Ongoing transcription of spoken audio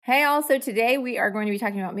Hey, also today we are going to be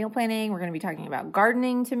talking about meal planning. We're going to be talking about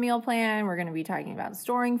gardening to meal plan. We're going to be talking about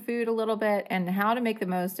storing food a little bit and how to make the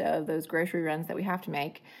most of those grocery runs that we have to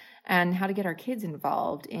make and how to get our kids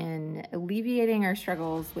involved in alleviating our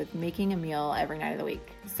struggles with making a meal every night of the week.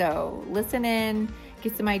 So listen in,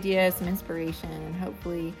 get some ideas, some inspiration, and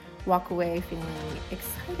hopefully walk away feeling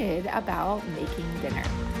excited about making dinner.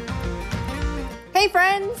 Hey,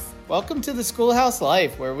 friends! Welcome to the Schoolhouse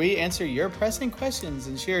Life, where we answer your pressing questions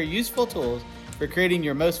and share useful tools for creating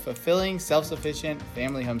your most fulfilling, self-sufficient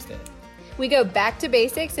family homestead. We go back to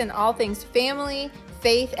basics in all things family,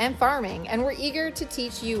 faith, and farming, and we're eager to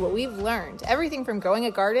teach you what we've learned. Everything from growing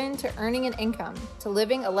a garden to earning an income to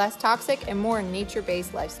living a less toxic and more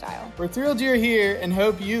nature-based lifestyle. We're thrilled you're here and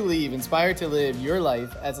hope you leave inspired to live your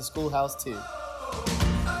life as a schoolhouse too.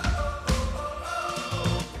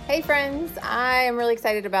 Hey friends, I am really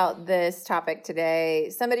excited about this topic today.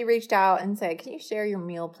 Somebody reached out and said, can you share your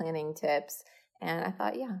meal planning tips? And I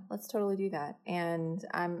thought, yeah, let's totally do that. And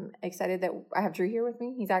I'm excited that I have Drew here with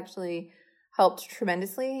me. He's actually helped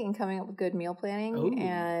tremendously in coming up with good meal planning. Ooh.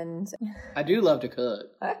 And I do love to cook.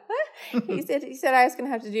 he said I was going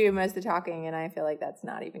to have to do most of the talking, and I feel like that's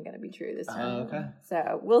not even going to be true this time. Okay.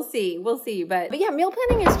 So we'll see. But yeah, meal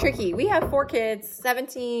planning is tricky. We have 4 kids,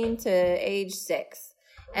 17 to age 6.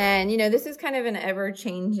 And, you know, this is kind of an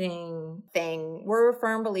ever-changing thing. We're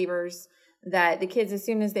firm believers that the kids, as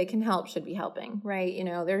soon as they can help, should be helping, right? You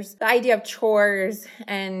know, there's the idea of chores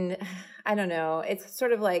and I don't know, it's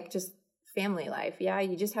sort of like just family life. Yeah,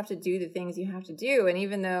 you just have to do the things you have to do. And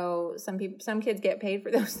even though some kids get paid for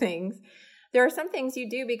those things, there are some things you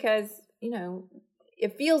do because, you know,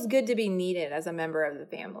 it feels good to be needed as a member of the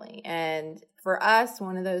family. And for us,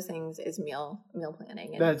 one of those things is meal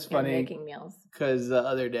planning and, That's funny, and making meals. Because the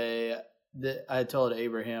other day, I told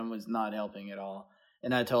Abraham was not helping at all.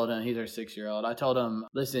 And I told him, he's our 6-year-old. I told him,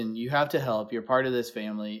 listen, you have to help. You're part of this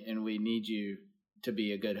family, and we need you to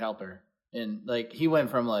be a good helper. And like he went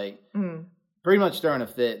from like pretty much throwing a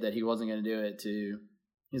fit that he wasn't going to do it to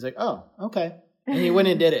he's like, oh, okay. And he went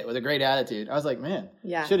and did it with a great attitude. I was like, man,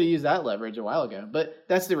 should have used that leverage a while ago. But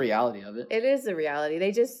that's the reality of it. It is the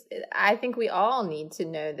reality. I think we all need to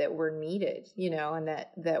know that we're needed, you know, and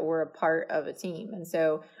that we're a part of a team. And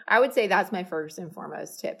so I would say that's my first and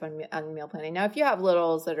foremost tip on meal planning. Now, if you have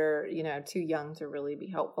littles that are, you know, too young to really be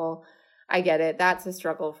helpful, I get it. That's a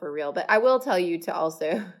struggle for real. But I will tell you to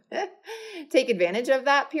also take advantage of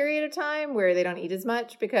that period of time where they don't eat as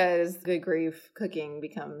much, because good grief, cooking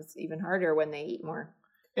becomes even harder when they eat more.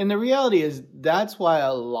 And the reality is that's why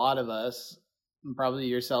a lot of us, probably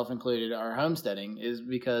yourself included, are homesteading, is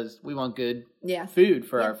because we want good food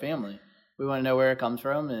for our family. We want to know where it comes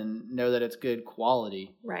from and know that it's good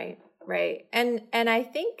quality. Right. And I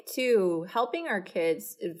think too, helping our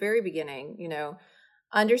kids at the very beginning, you know,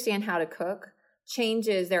 understand how to cook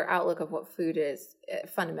changes their outlook of what food is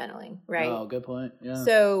fundamentally, right? Oh, good point. Yeah.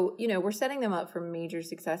 So, you know, we're setting them up for major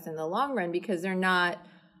success in the long run because they're not,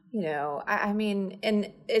 you know, I mean,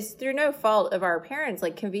 and it's through no fault of our parents.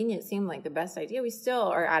 Like, convenience seemed like the best idea. We still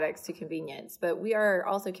are addicts to convenience, but we are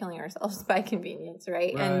also killing ourselves by convenience,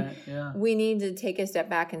 right? And we need to take a step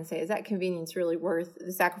back and say, is that convenience really worth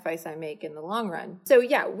the sacrifice I make in the long run? So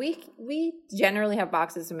yeah, we generally have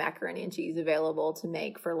boxes of macaroni and cheese available to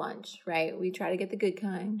make for lunch, right? We try to get the good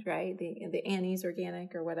kind, right? The Annie's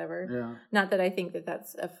organic or whatever. Yeah. Not that I think that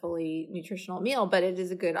that's a fully nutritional meal, but it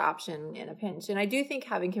is a good option in a pinch. And I do think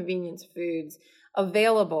having convenience foods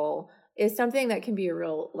available is something that can be a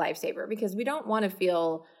real lifesaver, because we don't want to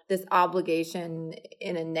feel this obligation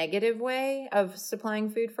in a negative way of supplying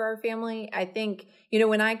food for our family. I think, you know,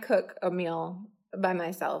 when I cook a meal by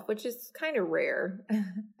myself, which is kind of rare,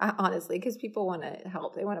 honestly, because people want to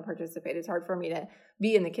help. They want to participate. It's hard for me to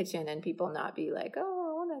be in the kitchen and people not be like, oh,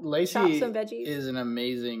 Lacey chop some veggies. Is an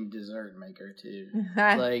amazing dessert maker too.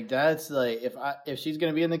 Like that's like if she's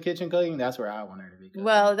gonna be in the kitchen cooking, that's where I want her to be cooking.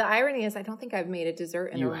 Well, the irony is I don't think I've made a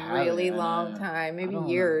dessert in a really long time, maybe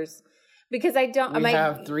years. Because I don't. We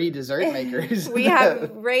have 3 dessert makers. We have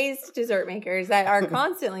raised dessert makers that are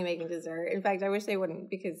constantly making dessert. In fact, I wish they wouldn't,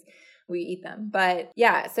 because we eat them. But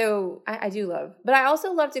yeah, so I do love. But I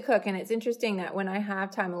also love to cook. And it's interesting that when I have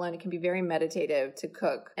time alone, it can be very meditative to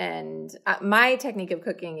cook. And my technique of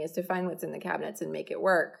cooking is to find what's in the cabinets and make it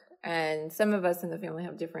work. And some of us in the family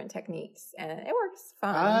have different techniques, and it works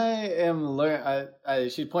fine. I am learning.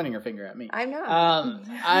 She's pointing her finger at me. I know.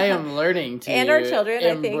 I am learning to and our children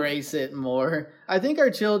embrace it more. I think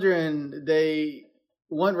our children, they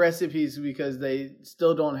want recipes because they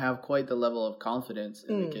still don't have quite the level of confidence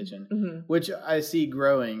in the kitchen, which I see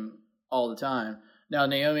growing all the time. Now,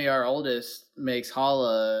 Naomi, our oldest, makes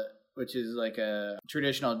challah which is like a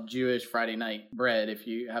traditional Jewish Friday night bread. If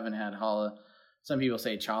you haven't had challah, some people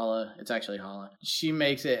say challah. It's actually challah. She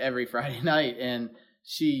makes it every Friday night, and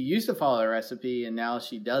she used to follow a recipe, and now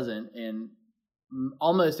she doesn't. And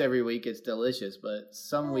almost every week it's delicious, but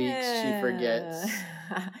some weeks she forgets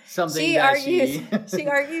something. She argues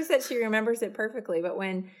that she remembers it perfectly, but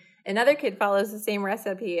when another kid follows the same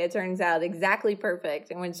recipe, it turns out exactly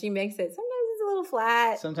perfect. And when she makes it, sometimes it's a little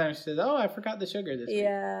flat. Sometimes she says, "Oh, I forgot the sugar this week."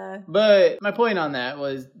 Yeah. But my point on that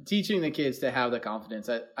was teaching the kids to have the confidence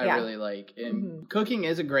I really like. And cooking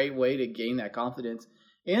is a great way to gain that confidence.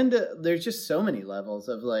 And there's just so many levels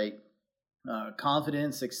of like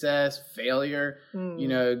confidence, success, failure,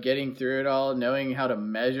 getting through it all, knowing how to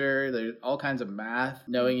measure. There's all kinds of math,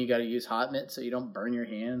 knowing you got to use hot mitts so you don't burn your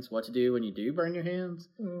hands, what to do when you do burn your hands.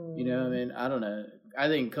 I mean, I don't know. I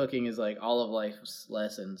think cooking is like all of life's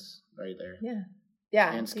lessons right there. Yeah.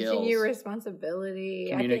 Yeah. And skills. Teaching you responsibility.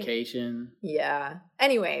 Communication. Yeah.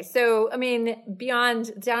 Anyway, so, I mean, down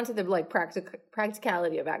to the like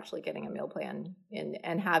practicality of actually getting a meal plan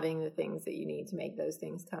and having the things that you need to make those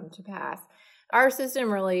things come to pass. Our system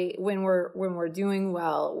really, when we're doing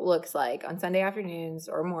well, looks like on Sunday afternoons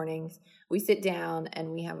or mornings, we sit down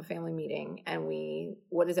and we have a family meeting, and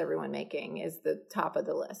what is everyone making is the top of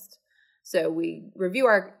the list. So we review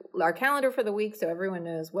our calendar for the week so everyone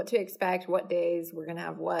knows what to expect, what days we're going to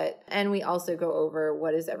have what. And we also go over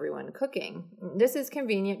what is everyone cooking. This is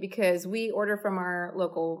convenient because we order from our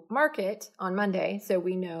local market on Monday. So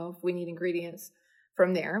we know if we need ingredients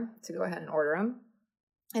from there to go ahead and order them.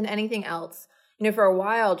 And anything else. For a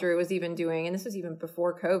while, Drew was even doing, and this was even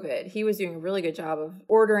before COVID, he was doing a really good job of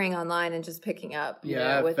ordering online and just picking up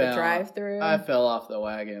with the drive-through. I fell off the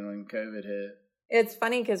wagon when COVID hit. It's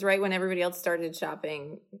funny because right when everybody else started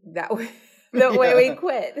shopping, that way, the way we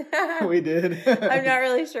quit. We did. I'm not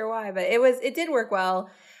really sure why, but it did work well.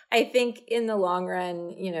 I think in the long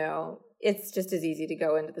run, it's just as easy to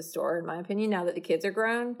go into the store, in my opinion, now that the kids are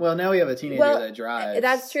grown. Well, now we have a teenager that drives.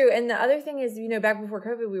 That's true. And the other thing is, back before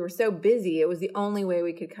COVID, we were so busy. It was the only way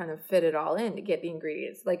we could kind of fit it all in to get the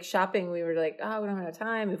ingredients. Like shopping, we were like, we don't have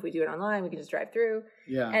time. If we do it online, we can just drive through.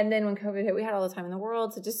 Yeah. And then when COVID hit, we had all the time in the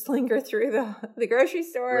world to just slinker through the grocery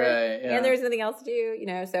store. Right, yeah. And there was nothing else to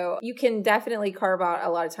do, so you can definitely carve out a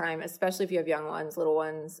lot of time, especially if you have young ones, little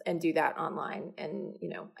ones, and do that online. And,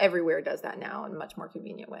 everywhere does that now in a much more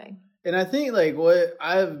convenient way. And I think like what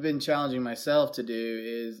I've been challenging myself to do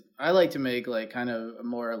is I like to make like kind of a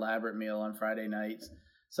more elaborate meal on Friday nights,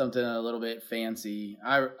 something a little bit fancy.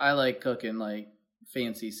 I like cooking like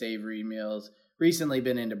fancy savory meals. Recently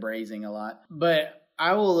been into braising a lot, but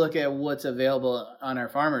I will look at what's available on our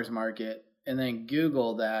farmer's market and then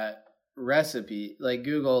Google that recipe. Like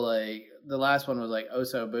Google, like the last one was like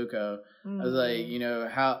osso buco. I was like,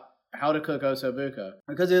 how to cook osso buco,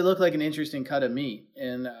 because it looked like an interesting cut of meat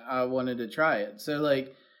and I wanted to try it. So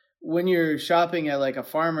like when you're shopping at like a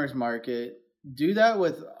farmer's market, do that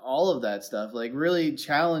with all of that stuff. Like really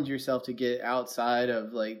challenge yourself to get outside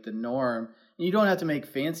of like the norm. And you don't have to make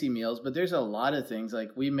fancy meals, but there's a lot of things.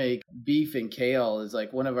 Like we make beef and kale is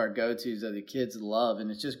like one of our go-tos that the kids love. And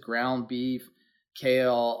it's just ground beef,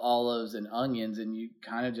 kale, olives, and onions, and you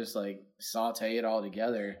kind of just like saute it all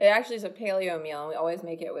together. It actually is a paleo meal, and we always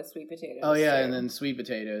make it with sweet potatoes. Oh yeah, and then sweet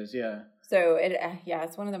potatoes, yeah. So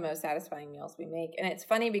it's one of the most satisfying meals we make, and it's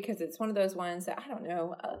funny because it's one of those ones that I don't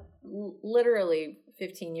know. Literally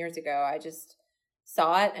 15 years ago, I just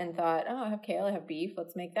saw it and thought, I have kale, I have beef,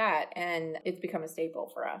 let's make that, and it's become a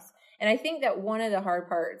staple for us. And I think that one of the hard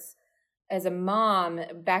parts as a mom,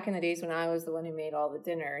 back in the days when I was the one who made all the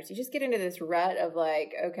dinners, you just get into this rut of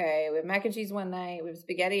like, okay, we have mac and cheese one night, we have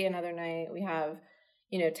spaghetti another night, we have,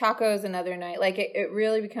 tacos another night. Like it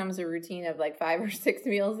really becomes a routine of like 5 or 6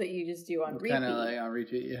 meals that you just do on repeat. Kind of like on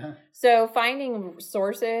repeat, yeah. So finding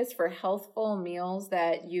sources for healthful meals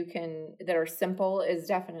that are simple is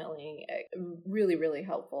definitely a really, really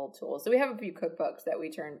helpful tool. So we have a few cookbooks that we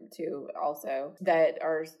turn to also that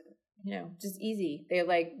are, just easy. They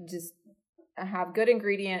just have good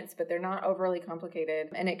ingredients, but they're not overly complicated,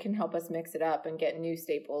 and it can help us mix it up and get new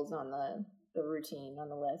staples on the routine, on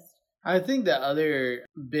the list. I think the other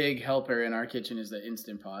big helper in our kitchen is the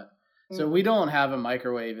Instant Pot. So we don't have a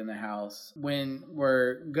microwave in the house. When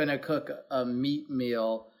we're going to cook a meat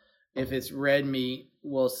meal, if it's red meat,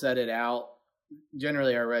 we'll set it out.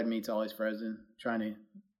 Generally, our red meat's always frozen, trying to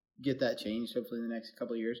get that changed hopefully in the next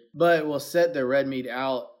couple of years. But we'll set the red meat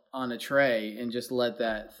out on a tray and just let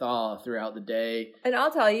that thaw throughout the day. And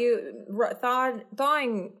I'll tell you,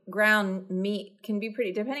 thawing ground meat can be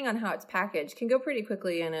pretty, depending on how it's packaged, can go pretty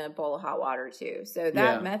quickly in a bowl of hot water too. So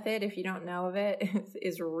that method, if you don't know of it,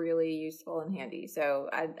 is really useful and handy. So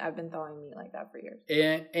I've been thawing meat like that for years.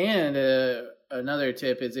 And another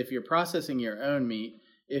tip is if you're processing your own meat,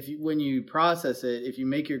 when you process it, if you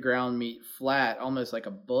make your ground meat flat, almost like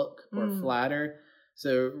a book or flatter,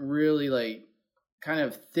 so really like kind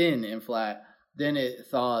of thin and flat, then it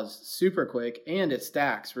thaws super quick and it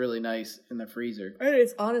stacks really nice in the freezer. And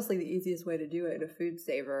it's honestly the easiest way to do it in a food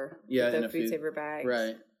saver. Yeah, in a food saver bag.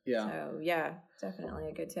 Right. Yeah. So yeah, definitely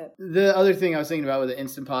a good tip. The other thing I was thinking about with the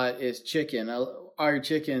Instant Pot is chicken. Our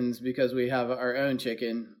chickens, because we have our own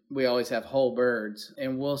chicken, we always have whole birds,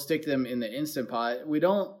 and we'll stick them in the Instant Pot. We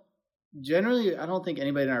don't generally. I don't think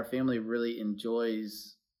anybody in our family really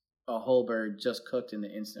enjoys a whole bird just cooked in the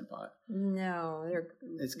Instant Pot. No,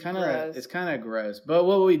 it's kind of gross. But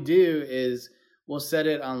what we do is we'll set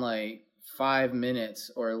it on like 5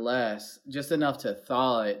 minutes or less, just enough to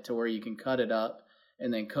thaw it to where you can cut it up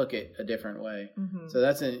and then cook it a different way. Mm-hmm. So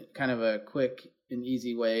that's kind of a quick and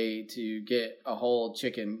easy way to get a whole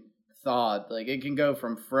chicken thawed. Like it can go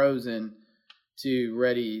from frozen to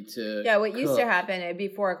ready to what used to happen, it'd be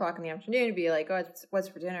 4:00 in the afternoon, it'd be like, oh, what's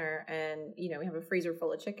for dinner? And we have a freezer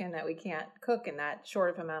full of chicken that we can't cook in that short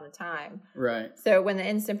of amount of time. Right. So when the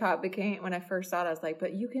Instant Pot when I first saw it, I was like,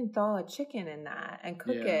 but you can thaw a chicken in that and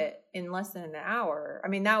cook it in less than an hour. I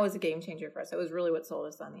mean, that was a game changer for us. It was really what sold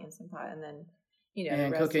us on the Instant Pot. And then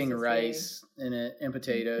and cooking rice in it and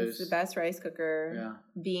potatoes. It's the best rice cooker.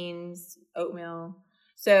 Yeah. Beans, oatmeal.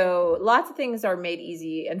 So lots of things are made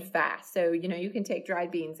easy and fast. So, you can take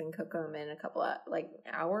dried beans and cook them in a couple of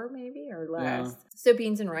hour maybe or less. Yeah. So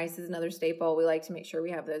beans and rice is another staple. We like to make sure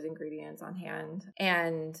we have those ingredients on hand.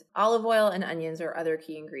 And olive oil and onions are other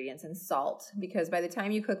key ingredients, and salt, because by the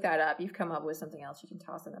time you cook that up, you've come up with something else you can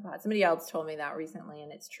toss in the pot. Somebody else told me that recently,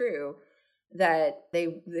 and it's true. That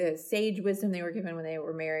the sage wisdom they were given when they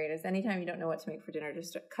were married is anytime you don't know what to make for dinner,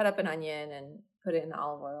 just cut up an onion and put it in the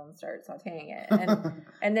olive oil and start sauteing it.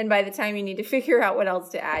 And then by the time you need to figure out what else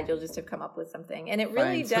to add, you'll just have come up with something. And it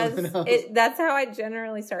really does. That's how I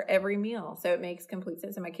generally start every meal. So it makes complete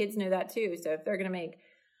sense. And my kids know that too. So if they're going to make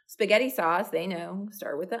spaghetti sauce, they know,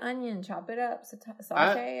 start with the onion, chop it up,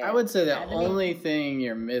 saute it. I would say the only thing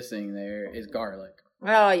you're missing there is garlic.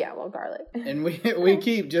 Oh yeah, well, garlic. And we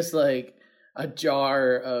keep just like a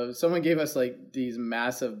jar of, someone gave us like these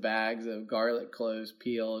massive bags of garlic cloves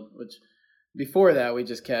peeled, which before that we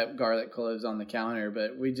just kept garlic cloves on the counter,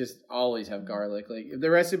 but we just always have garlic. Like if the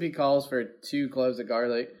recipe calls for 2 cloves of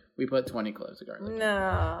garlic, we put 20 cloves of garlic.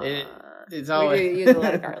 No. It's always, we do use a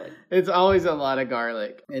lot of garlic. It's always a lot of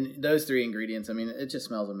garlic. And those 3 ingredients, I mean, it just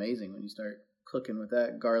smells amazing when you start cooking with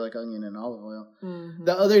that garlic, onion, and olive oil. Mm-hmm.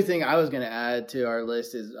 The other thing I was going to add to our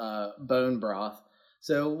list is bone broth.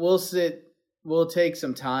 So we'll take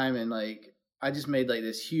some time and I just made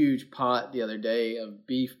this huge pot the other day of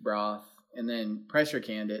beef broth and then pressure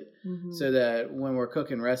canned it so that when we're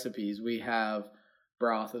cooking recipes, we have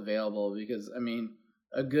broth available, because I mean,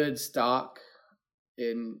 a good stock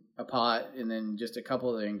in a pot and then just a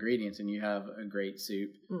couple of the ingredients and you have a great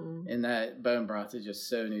soup. And that bone broth is just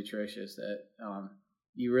so nutritious that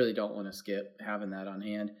you really don't want to skip having that on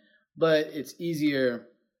hand. But it's easier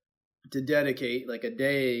to dedicate a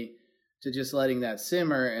day to just letting that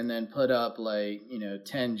simmer and then put up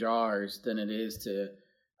 10 jars than it is to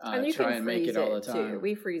try and make it all the time. Too.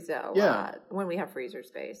 We freeze it a lot when we have freezer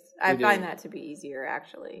space. I find that to be easier,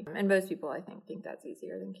 actually. And most people, I think that's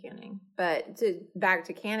easier than canning. But back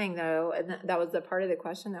to canning, though, and that was the part of the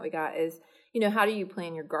question that we got is, how do you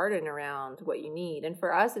plan your garden around what you need? And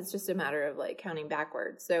for us, it's just a matter of counting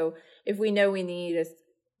backwards. So if we know we need a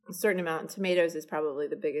certain amount, tomatoes is probably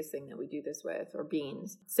the biggest thing that we do this with, or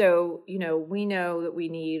beans. So, we know that we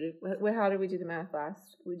need, how did we do the math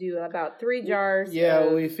last? We do about 3 jars.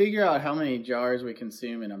 Yeah, we figure out how many jars we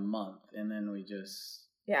consume in a month, and then we just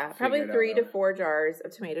probably 3 to 4 jars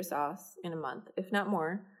of tomato sauce in a month, if not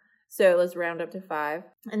more. So let's round up to 5.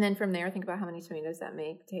 And then from there, think about how many tomatoes that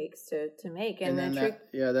takes to make. And then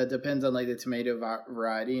that depends on the tomato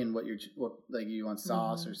variety and what you want,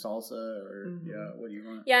 sauce or salsa or what do you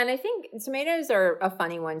want? Yeah, and I think tomatoes are a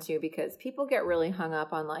funny one too, because people get really hung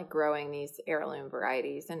up on growing these heirloom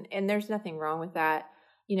varieties, and there's nothing wrong with that.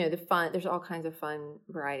 There's all kinds of fun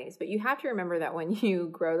varieties, but you have to remember that when you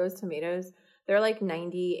grow those tomatoes, they're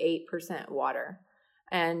 98% water.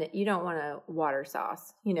 And you don't want to water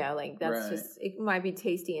sauce, that's just, it might be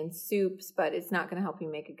tasty in soups, but it's not going to help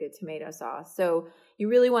you make a good tomato sauce. So you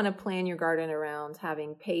really want to plan your garden around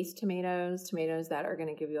having paste tomatoes that are going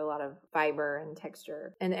to give you a lot of fiber and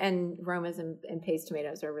texture. And Romas and paste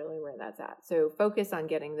tomatoes are really where that's at. So focus on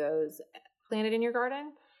getting those planted in your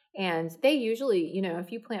garden. And they usually,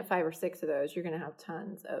 if you plant 5 or 6 of those, you're going to have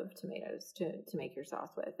tons of tomatoes to make your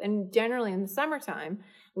sauce with. And generally in the summertime,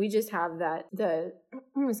 we just have the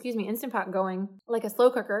Instant Pot going like a slow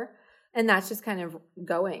cooker. And that's just kind of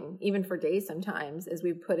going, even for days sometimes, as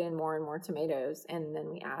we put in more and more tomatoes. And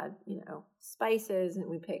then we add, spices, and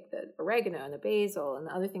we pick the oregano and the basil and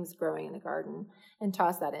the other things growing in the garden and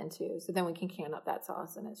toss that into. So then we can can up that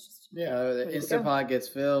sauce, and it's just... Yeah, the Instant Pot gets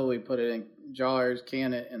filled, we put it in jars,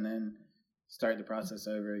 can it, and then start the process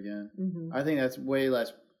over again. Mm-hmm. I think that's way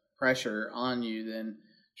less pressure on you than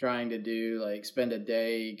trying to spend a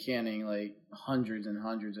day canning hundreds and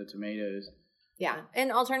hundreds of tomatoes. Yeah.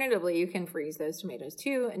 And alternatively, you can freeze those tomatoes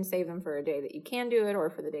too and save them for a day that you can do it or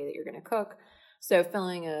for the day that you're going to cook. So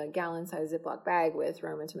filling a gallon-sized Ziploc bag with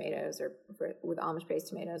Roma tomatoes or with Amish paste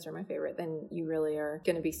tomatoes are my favorite. Then you really are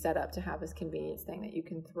going to be set up to have this convenience thing that you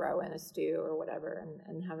can throw in a stew or whatever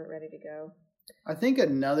and have it ready to go. I think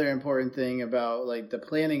another important thing about the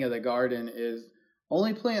planning of the garden is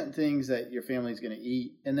only plant things that your family's going to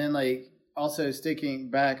eat. And then also sticking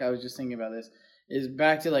back, I was just thinking about this, is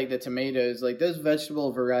back to the tomatoes, those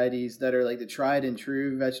vegetable varieties that are the tried and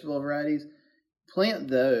true vegetable varieties, plant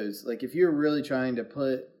those. If you're really trying to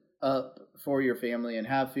put up for your family and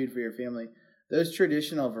have food for your family, those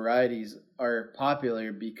traditional varieties are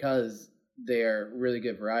popular because they are really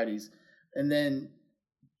good varieties. And then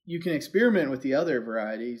you can experiment with the other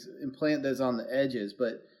varieties and plant those on the edges,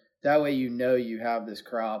 but that way you have this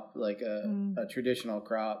crop, a traditional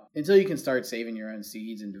crop, until you can start saving your own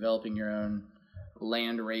seeds and developing your own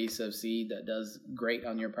land race of seed that does great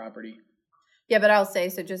on your property. Yeah, but I'll say,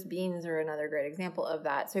 so just beans are another great example of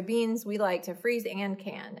that. So beans, we like to freeze and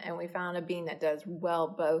can, and we found a bean that does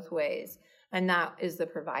well both ways, and that is the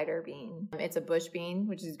Provider bean. It's a bush bean,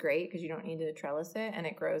 which is great because you don't need to trellis it, and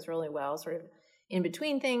it grows really well sort of in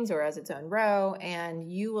between things or as its own row, and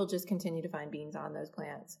you will just continue to find beans on those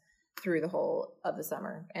plants through the whole of the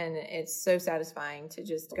summer. And it's so satisfying to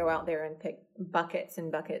just go out there and pick buckets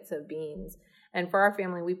and buckets of beans. And for our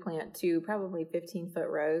family, we plant 2 probably 15-foot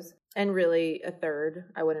rows, and really a third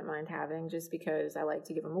I wouldn't mind having just because I like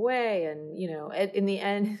to give them away. And, in the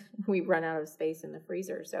end, we run out of space in the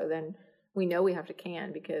freezer. So then we know we have to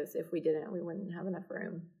can because if we didn't, we wouldn't have enough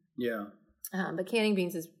room. Yeah. But canning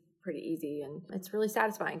beans is pretty easy, and it's really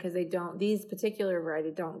satisfying because these particular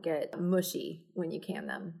varieties don't get mushy when you can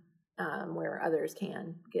them. Where others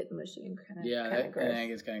can get mushy and kind of gross. It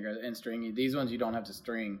gets kind of gross and stringy. These ones you don't have to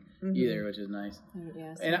string either, which is nice.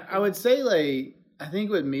 Yes. And I would say I think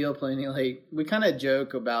with meal planning, we kind of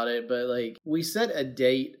joke about it, but we set a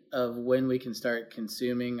date of when we can start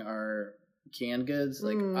consuming our canned goods.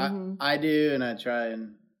 I do, and I try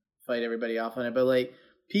and fight everybody off on it. But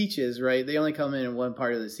peaches, right? They only come in one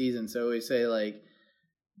part of the season, so we say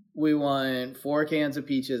we want 4 cans of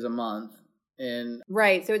peaches a month.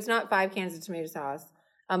 Right, so it's not 5 cans of tomato sauce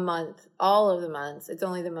a month, all of the months. It's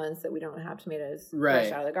only the months that we don't have tomatoes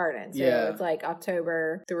fresh out of the garden. So it's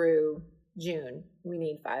October through June. We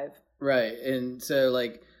need 5. Right, and so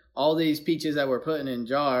all these peaches that we're putting in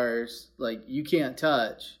jars, you can't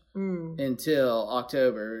touch until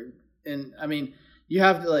October. And I mean, you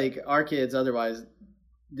have to our kids, otherwise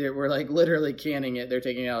we're literally canning it. They're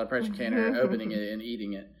taking it out of a pressure canner, opening it, and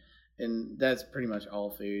eating it. And that's pretty much all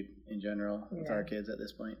food in general with our kids at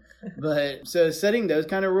this point. But so setting those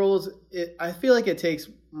kind of rules, I feel it takes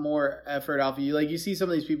more effort off of you. You see some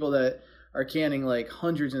of these people that are canning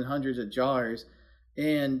hundreds and hundreds of jars.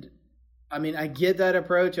 And I mean, I get that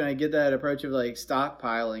approach, and I get that approach of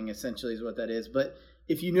stockpiling essentially is what that is. But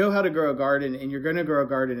if you know how to grow a garden and you're going to grow a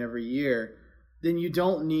garden every year, then you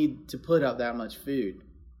don't need to put up that much food.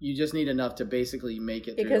 You just need enough to basically make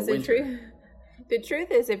it through the winter. The truth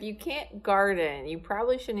is, if you can't garden, you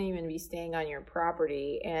probably shouldn't even be staying on your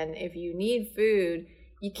property. And if you need food,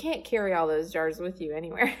 you can't carry all those jars with you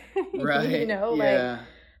anywhere. Right.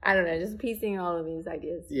 I don't know, just piecing all of these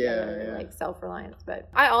ideas together, self-reliance. But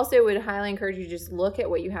I also would highly encourage you to just look at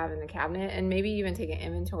what you have in the cabinet and maybe even take an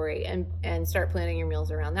inventory and start planning your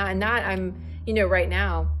meals around that. And that right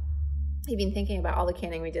now, even thinking about all the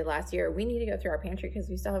canning we did last year, we need to go through our pantry because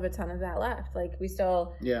we still have a ton of that left. We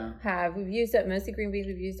still we've used up most of green beans,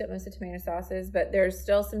 we've used up most of tomato sauces, but there's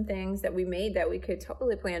still some things that we made that we could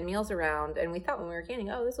totally plan meals around. And we thought when we were canning,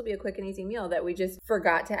 this will be a quick and easy meal, that we just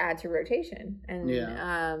forgot to add to rotation.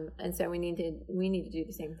 And so we need to do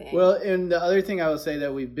the same thing. Well, and the other thing I would say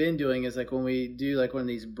that we've been doing is when we do one of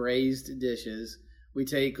these braised dishes, we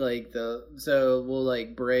take like so we'll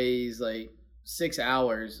like braise like 6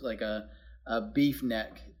 hours, like a beef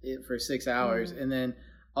neck for 6 hours. And then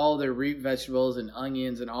all the root vegetables and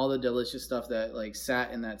onions and all the delicious stuff that like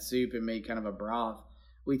sat in that soup and made kind of a broth,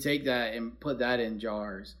 we take that and put that in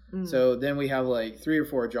jars. So then we have like 3 or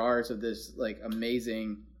 4 jars of this like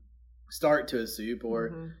amazing start to a soup.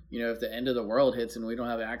 Or you know, if the end of the world hits and we don't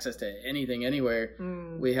have access to anything anywhere,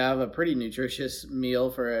 we have a pretty nutritious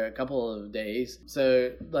meal for a couple of days.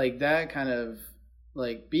 So like that kind of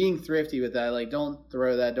like being thrifty with that, like don't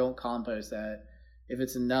throw that, don't compost that. If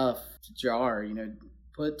it's enough to jar, you know,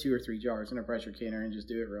 put 2 or 3 jars in a pressure canner and just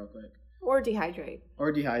do it real quick. Or dehydrate.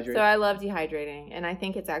 So I love dehydrating, and I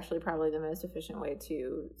think it's actually probably the most efficient way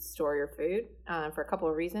to store your food for a couple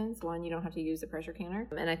of reasons. One, you don't have to use the pressure canner,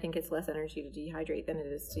 and I think it's less energy to dehydrate than it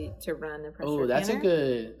is to run the pressure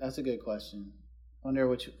canner. That's a good question. I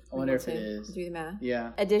wonder if it is. Do the math.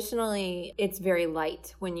 Yeah. Additionally, it's very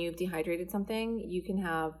light. When you've dehydrated something, you can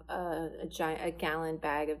have a gallon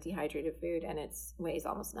bag of dehydrated food, and it weighs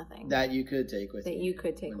almost nothing. That you could take with you.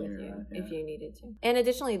 If you needed to. And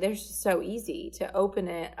additionally, they're so easy to open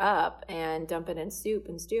it up and dump it in soup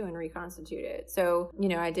and stew and reconstitute it. So, you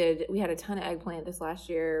know, we had a ton of eggplant this last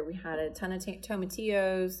year. We had a ton of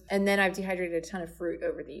tomatillos, and then I've dehydrated a ton of fruit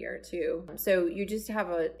over the year too. So you just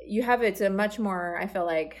it's a much more, I feel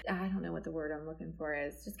like, I don't know what the word I'm looking for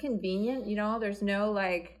is, just convenient, you know, there's no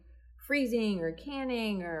like freezing or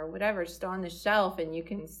canning or whatever, just on the shelf, and you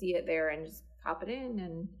can see it there and just pop it in.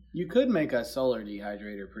 And you could make a solar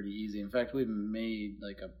dehydrator pretty easy. In fact, we've made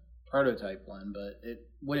like a prototype one, but it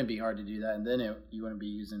wouldn't be hard to do that, and then you wouldn't be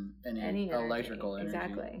using any electrical energy.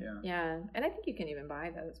 Exactly. Yeah. And I think you can even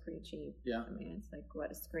buy those pretty cheap. Yeah. I mean, it's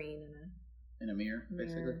like a screen and a mirror,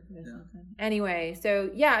 basically. Anyway,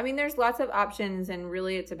 so yeah, I mean, there's lots of options, and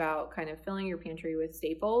really it's about kind of filling your pantry with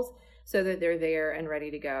staples so that they're there and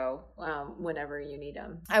ready to go whenever you need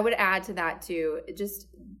them. I would add to that too, just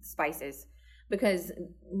spices, because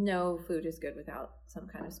no food is good without some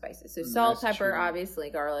kind of spices. So salt, pepper,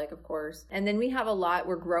 obviously, garlic, of course. And then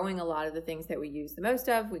we're growing a lot of the things that we use the most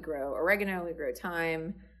of. We grow oregano, we grow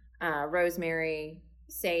thyme, rosemary,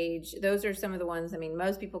 sage. Those are some of the ones, I mean,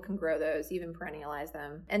 most people can grow those, even perennialize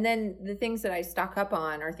them. And then the things that I stock up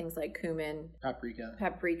on are things like cumin,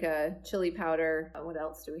 paprika, chili powder. What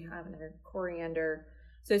else do we have in there? Coriander.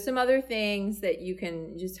 So some other things that you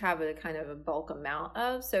can just have a kind of a bulk amount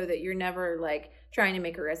of, so that you're never like trying to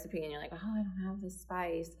make a recipe and you're like, oh, I don't have this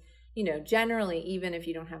spice. You know, generally, even if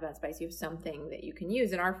you don't have that spice, you have something that you can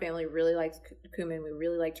use. And our family really likes cumin. We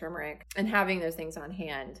really like turmeric, and having those things on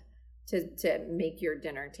hand to make your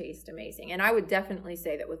dinner taste amazing. And I would definitely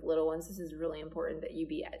say that with little ones, this is really important that you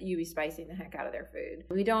be spicing the heck out of their food.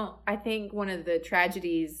 I think one of the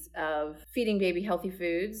tragedies of feeding baby healthy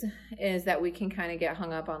foods is that we can kind of get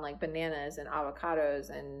hung up on like bananas and avocados,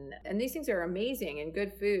 and these things are amazing and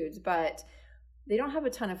good foods, but they don't have a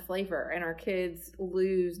ton of flavor, and our kids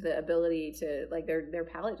lose the ability to, like, their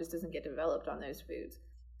palate just doesn't get developed on those foods.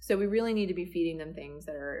 So we really need to be feeding them things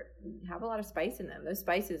that have a lot of spice in them. Those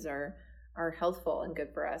spices are healthful and good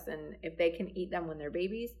for us. And if they can eat them when they're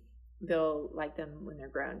babies, they'll like them when they're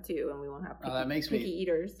grown too. And we won't have picky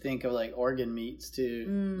eaters. Think of like organ meats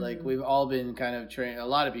too. Like we've all been kind of trained. A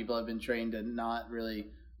lot of people have been trained to not really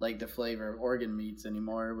like the flavor of organ meats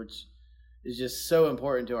anymore, which is just so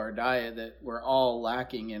important to our diet, that we're all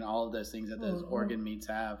lacking in all of those things that those organ meats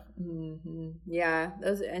have. Yeah.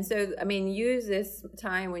 So, I mean, use this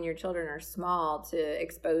time when your children are small to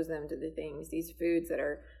expose them to these foods that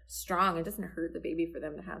are strong. It doesn't hurt the baby for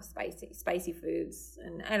them to have spicy foods.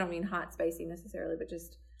 And I don't mean hot spicy necessarily, but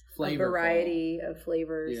just a variety of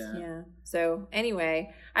flavors. Yeah. So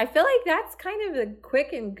anyway, I feel like that's kind of a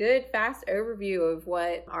quick and good, fast overview of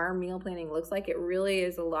what our meal planning looks like. It really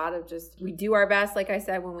is a lot of we do our best, like I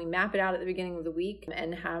said, when we map it out at the beginning of the week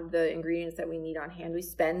and have the ingredients that we need on hand. We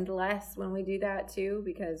spend less when we do that too,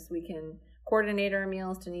 because we can coordinate our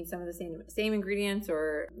meals to need some of the same ingredients,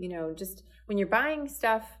 or, you know, just when you're buying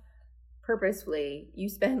stuff purposefully, you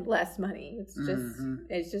spend less money.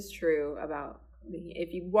 It's just true about.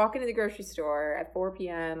 If you walk into the grocery store at 4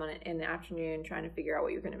 p.m. in the afternoon trying to figure out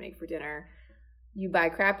what you're going to make for dinner, you buy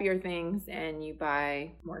crappier things and you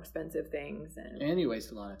buy more expensive things. And you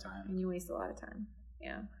waste a lot of time.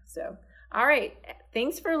 Yeah. So, all right.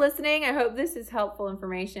 Thanks for listening. I hope this is helpful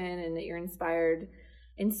information and that you're inspired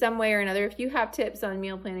in some way or another. If you have tips on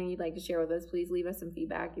meal planning you'd like to share with us, please leave us some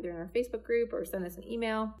feedback either in our Facebook group or send us an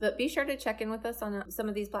email. But be sure to check in with us on some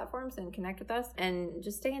of these platforms and connect with us, and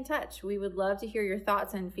just stay in touch. We would love to hear your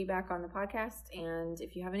thoughts and feedback on the podcast. And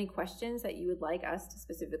if you have any questions that you would like us to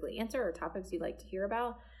specifically answer or topics you'd like to hear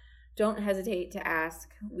about, don't hesitate to ask.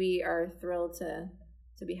 We are thrilled to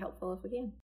be helpful if we can.